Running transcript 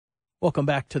Welcome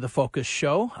back to the Focus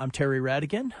Show. I'm Terry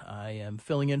Rhadigan. I am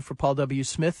filling in for Paul W.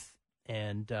 Smith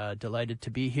and delighted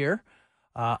to be here.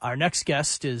 Our next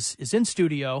guest is in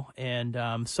studio, and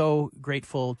I'm so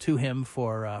grateful to him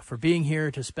for being here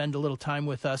to spend a little time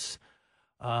with us.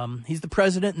 He's the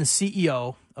president and the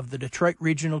CEO of the Detroit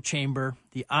Regional Chamber,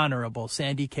 the Honorable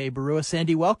Sandy K. Baruah.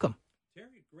 Sandy, welcome.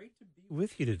 Terry, great to be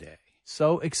with you today.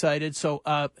 So excited. So,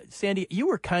 Sandy, you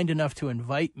were kind enough to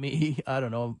invite me, I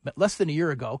don't know, less than a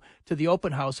year ago to the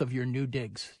open house of your new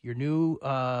digs, your new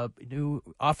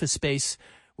office space,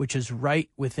 which is right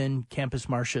within Campus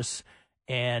Martius.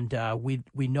 And we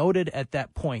noted at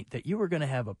that point that you were going to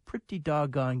have a pretty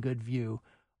doggone good view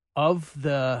of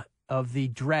the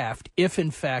draft, if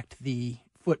in fact the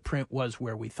footprint was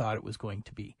where we thought it was going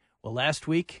to be. Well, last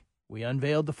week we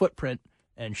unveiled the footprint,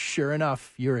 and sure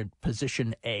enough, you're in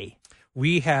position A.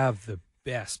 We have the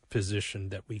best position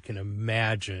that we can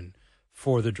imagine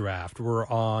for the draft. We're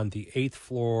on the 8th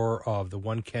floor of the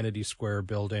 1 Kennedy Square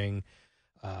building,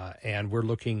 and we're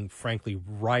looking, frankly,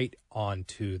 right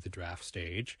onto the draft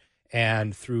stage.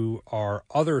 And through our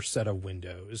other set of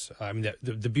windows, I mean,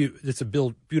 it's a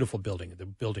beautiful building. The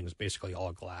building is basically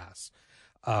all glass.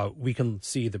 We'll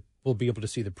be able to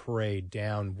see the parade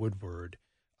down Woodward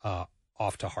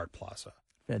off to Hart Plaza.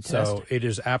 Fantastic. So it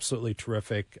is absolutely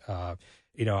terrific. As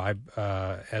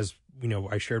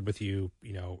I shared with you,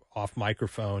 off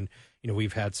microphone,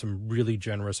 we've had some really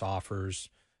generous offers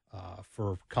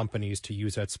for companies to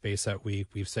use that space that week.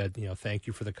 We've said, thank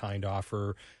you for the kind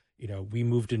offer. We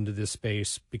moved into this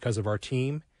space because of our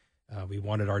team. We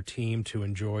wanted our team to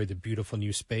enjoy the beautiful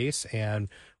new space, and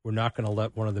we're not going to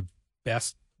let one of the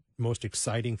best, most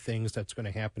exciting things that's going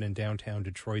to happen in downtown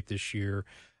Detroit this year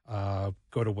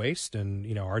go to waste,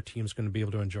 and our team's going to be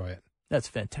able to enjoy it. That's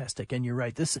fantastic, and you're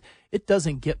right. It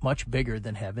doesn't get much bigger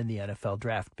than having the NFL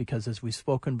draft, because as we've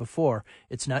spoken before,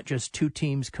 it's not just 2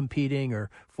 teams competing or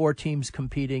 4 teams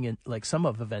competing, and like some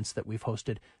of events that we've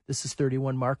hosted. This is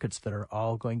 31 markets that are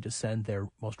all going to send their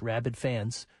most rabid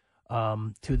fans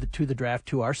to the draft,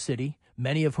 to our city.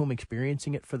 Many of whom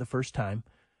experiencing it for the first time.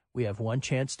 We have one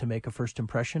chance to make a first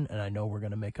impression, and I know we're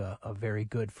going to make a very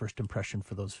good first impression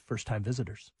for those first-time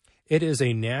visitors. It is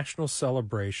a national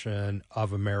celebration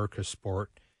of America's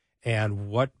sport, and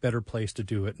what better place to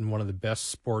do it in one of the best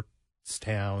sports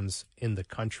towns in the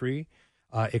country,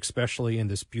 especially in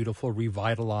this beautiful,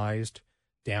 revitalized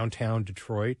downtown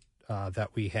Detroit that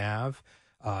we have,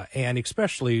 and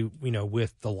especially,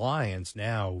 with the Lions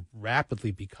now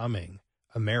rapidly becoming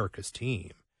America's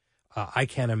team. I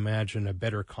can't imagine a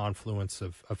better confluence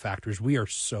of factors. We are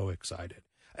so excited.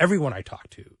 Everyone I talk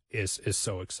to is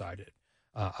so excited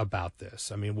about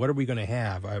this. I mean, what are we going to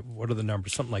have? What are the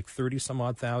numbers? Something like 30 some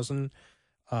odd thousand?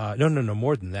 No,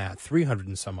 more than that. 300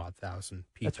 and some odd thousand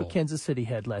people. That's what Kansas City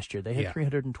had last year. They had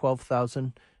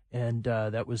 312,000, and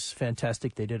that was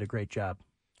fantastic. They did a great job.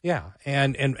 Yeah,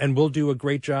 and we'll do a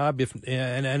great job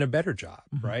and a better job,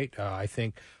 mm-hmm. right? I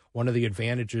think one of the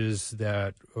advantages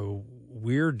that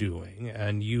we're doing,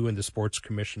 and you and the Sports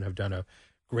Commission have done a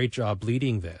great job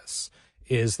leading this,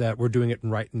 is that we're doing it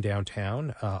right in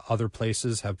downtown. Other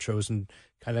places have chosen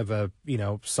kind of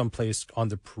someplace on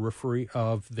the periphery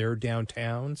of their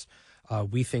downtowns.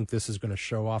 We think this is going to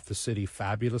show off the city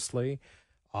fabulously.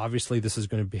 Obviously, this is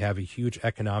going to have a huge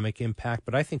economic impact,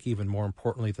 but I think even more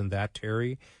importantly than that,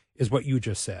 Terry, is what you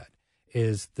just said,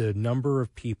 is the number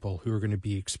of people who are going to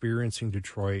be experiencing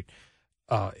Detroit,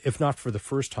 if not for the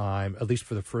first time, at least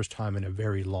for the first time in a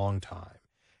very long time.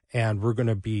 And we're going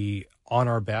to be on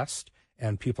our best,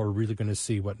 and people are really going to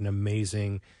see what an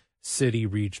amazing city,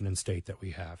 region, and state that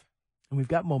we have. And we've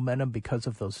got momentum because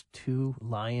of those 2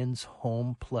 Lions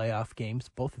home playoff games,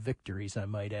 both victories, I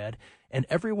might add. And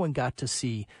everyone got to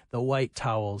see the white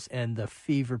towels and the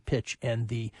fever pitch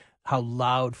and how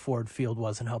loud Ford Field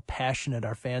was and how passionate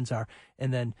our fans are.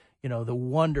 And then, the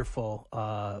wonderful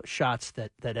shots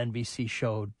that NBC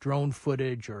showed, drone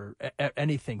footage or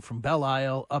anything from Belle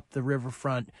Isle up the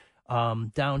riverfront,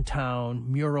 downtown,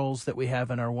 murals that we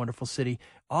have in our wonderful city.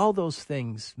 All those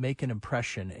things make an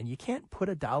impression, and you can't put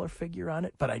a dollar figure on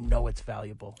it, but I know it's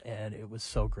valuable, and it was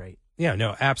so great. Yeah,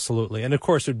 no, absolutely. And, of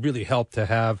course, it really helped to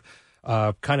have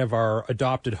kind of our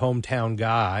adopted hometown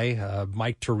guy,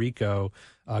 Mike Tirico,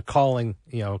 calling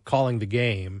the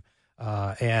game.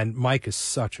 And Mike is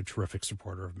such a terrific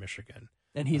supporter of Michigan.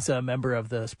 And he's a member of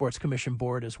the Sports Commission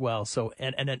board as well. So,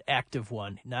 and an active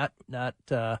one, not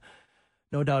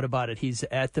no doubt about it. He's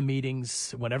at the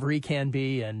meetings whenever he can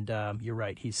be. And you're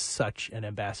right. He's such an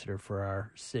ambassador for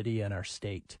our city and our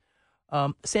state.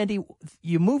 Sandy,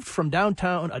 you moved from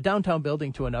a downtown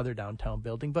building to another downtown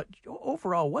building, but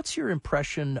overall, what's your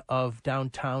impression of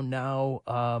downtown now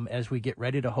as we get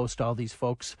ready to host all these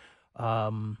folks?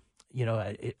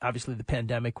 Obviously the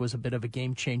pandemic was a bit of a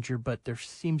game changer, but there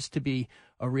seems to be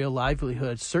a real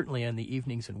livelihood, certainly on the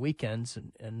evenings and weekends.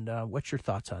 And what's your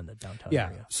thoughts on the downtown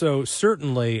area? So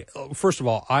certainly, first of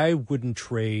all, I wouldn't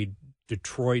trade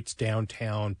Detroit's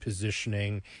downtown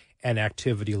positioning and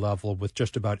activity level with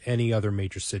just about any other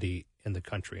major city in the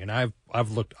country. And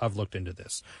I've looked into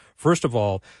this. First of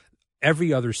all,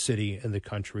 every other city in the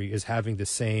country is having the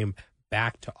same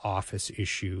back to office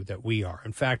issue that we are.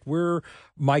 In fact,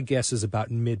 my guess is about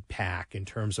mid-pack in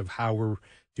terms of how we're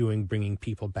doing bringing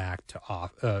people back to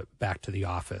the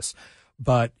office.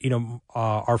 But,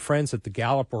 our friends at the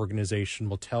Gallup organization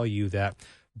will tell you that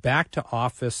back to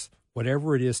office,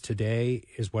 whatever it is today,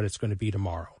 is what it's going to be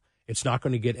tomorrow. It's not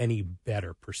going to get any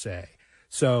better per se.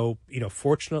 So,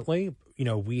 fortunately,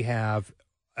 we have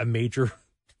a major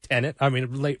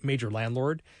major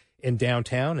landlord in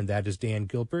downtown, and that is Dan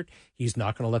Gilbert. He's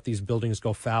not going to let these buildings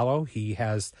go fallow. He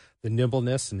has the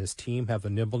nimbleness, and his team have the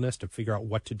nimbleness to figure out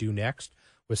what to do next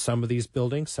with some of these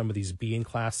buildings, some of these B and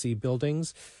Class C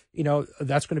buildings.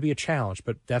 That's going to be a challenge,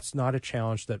 but that's not a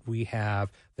challenge that we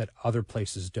have that other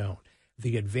places don't.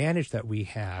 The advantage that we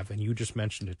have, and you just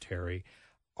mentioned it, Terry,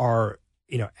 our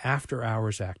after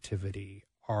hours activity,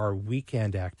 our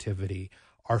weekend activity,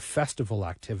 our festival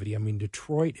activity. I mean,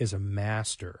 Detroit is a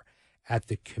master at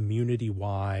the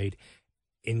community-wide,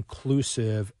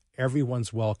 inclusive,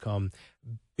 everyone's welcome,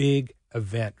 big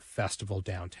event festival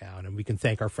downtown. And we can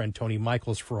thank our friend Tony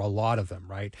Michaels for a lot of them,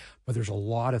 right? But there's a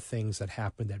lot of things that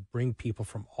happen that bring people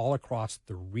from all across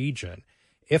the region,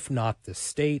 if not the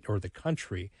state or the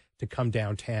country, to come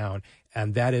downtown.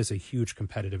 And that is a huge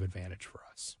competitive advantage for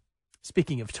us.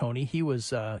 Speaking of Tony, he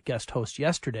was a guest host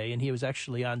yesterday, and he was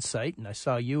actually on site, and I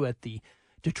saw you at the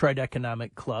Detroit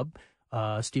Economic Club.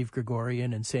 Steve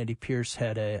Gregorian and Sandy Pierce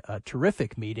had a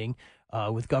terrific meeting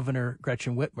with Governor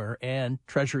Gretchen Whitmer and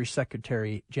Treasury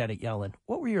Secretary Janet Yellen.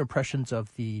 What were your impressions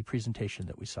of the presentation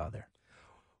that we saw there?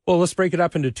 Well, let's break it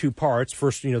up into two parts.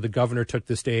 First, the governor took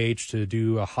the stage to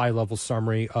do a high-level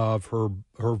summary of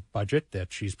her budget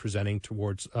that she's presenting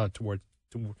to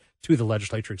the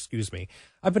legislature. Excuse me.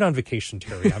 I've been on vacation,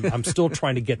 Terry. I'm still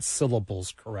trying to get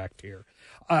syllables correct here.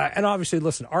 And obviously,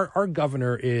 listen, our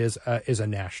governor is a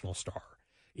national star.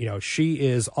 She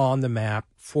is on the map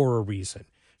for a reason.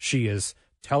 She is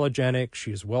telegenic.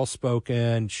 She is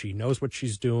well-spoken. She knows what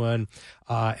she's doing,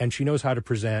 and she knows how to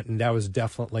present. And that was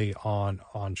definitely on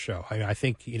show. I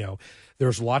think,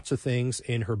 there's lots of things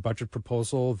in her budget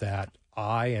proposal that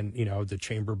I and, the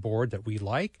chamber board that we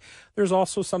like. There's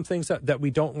also some things that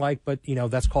we don't like, but,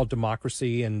 that's called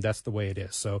democracy, and that's the way it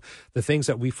is. So the things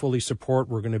that we fully support,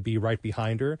 we're going to be right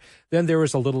behind her. Then there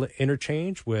was a little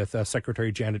interchange with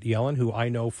Secretary Janet Yellen, who I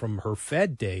know from her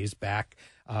Fed days back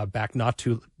not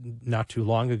too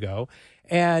long ago.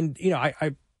 And,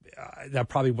 I that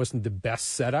probably wasn't the best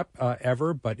setup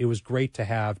ever, but it was great to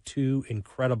have two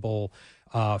incredible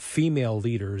female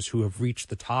leaders who have reached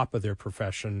the top of their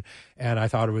profession. And I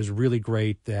thought it was really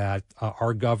great that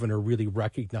our governor really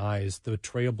recognized the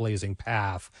trailblazing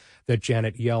path that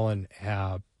Janet Yellen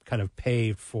kind of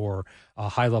paved for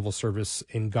high-level service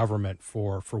in government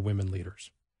for women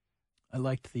leaders. I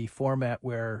liked the format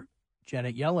where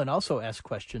Janet Yellen also asked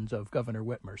questions of Governor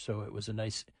Whitmer, so it was a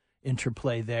nice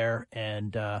interplay there.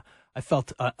 And I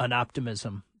felt an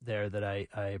optimism there that I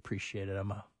appreciated.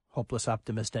 I'm a hopeless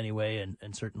optimist anyway,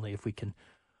 and certainly if we can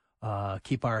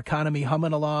keep our economy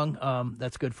humming along,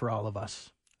 that's good for all of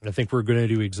us. And I think we're going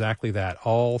to do exactly that.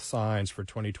 All signs for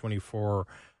 2024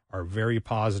 are very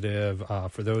positive.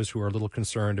 For those who are a little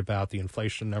concerned about the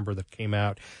inflation number that came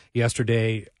out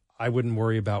yesterday, I wouldn't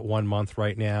worry about 1 month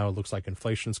right now. It looks like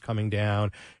inflation's coming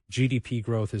down. GDP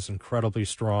growth is incredibly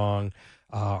strong.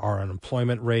 Our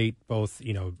unemployment rate, both,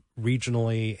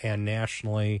 regionally and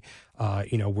nationally,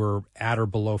 we're at or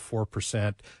below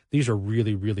 4%. These are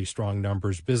really, really strong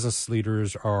numbers. Business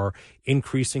leaders are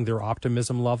increasing their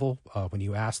optimism level. When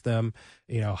you ask them,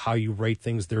 how you rate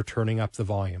things, they're turning up the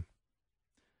volume.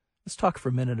 Let's talk for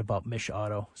a minute about Mich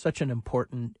Auto, such an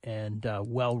important and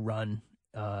well-run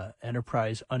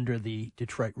enterprise under the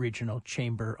Detroit Regional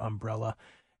Chamber umbrella.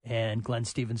 And Glenn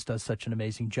Stevens does such an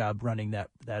amazing job running that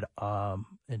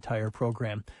entire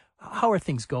program. How are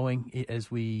things going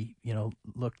as we,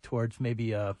 look towards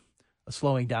maybe a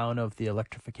slowing down of the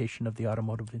electrification of the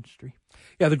automotive industry.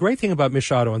 Yeah, the great thing about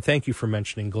Mich Auto, and thank you for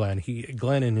mentioning Glenn.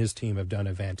 Glenn and his team have done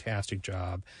a fantastic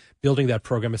job building that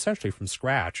program essentially from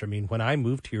scratch. I mean, when I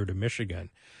moved here to Michigan,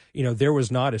 there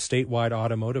was not a statewide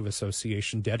automotive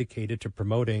association dedicated to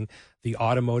promoting the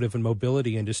automotive and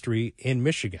mobility industry in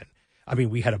Michigan. I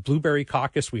mean, we had a blueberry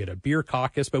caucus, we had a beer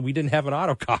caucus, but we didn't have an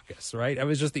auto caucus, right? It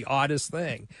was just the oddest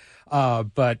thing.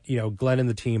 But Glenn and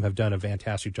the team have done a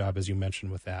fantastic job, as you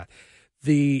mentioned, with that.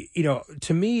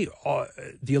 To me,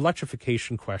 the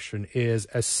electrification question is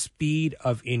a speed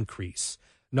of increase,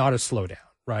 not a slowdown,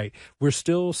 right? We're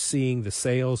still seeing the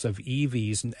sales of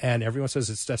EVs, and everyone says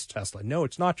it's just Tesla. No,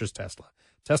 it's not just Tesla.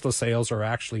 Tesla sales are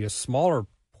actually a smaller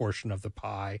portion of the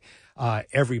pie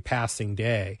every passing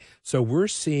day. So we're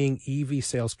seeing EV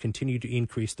sales continue to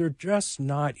increase. They're just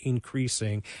not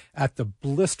increasing at the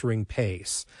blistering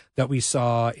pace that we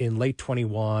saw in late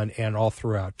 21 and all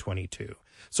throughout 22.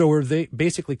 So we're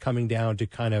basically coming down to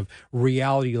kind of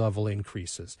reality level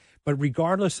increases. But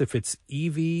regardless if it's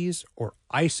EVs or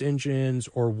ICE engines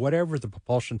or whatever the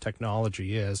propulsion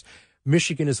technology is,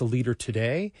 Michigan is a leader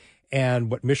today.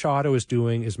 And what Mich Auto is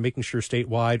doing is making sure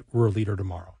statewide we're a leader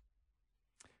tomorrow.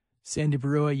 Sandy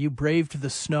Baruah, you braved the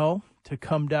snow to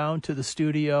come down to the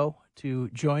studio to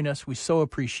join us. We so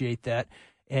appreciate that.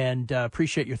 And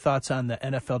appreciate your thoughts on the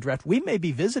NFL draft. We may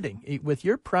be visiting with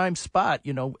your prime spot.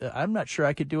 I'm not sure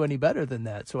I could do any better than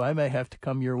that. So I may have to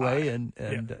come your way, and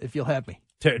if you'll have me.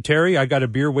 Terry, I got a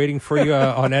beer waiting for you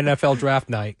on NFL draft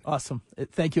night. Awesome.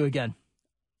 Thank you again.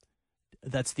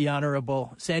 That's the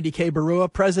Honorable Sandy K.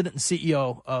 Baruah, President and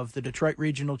CEO of the Detroit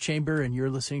Regional Chamber, and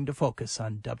you're listening to Focus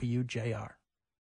on WJR.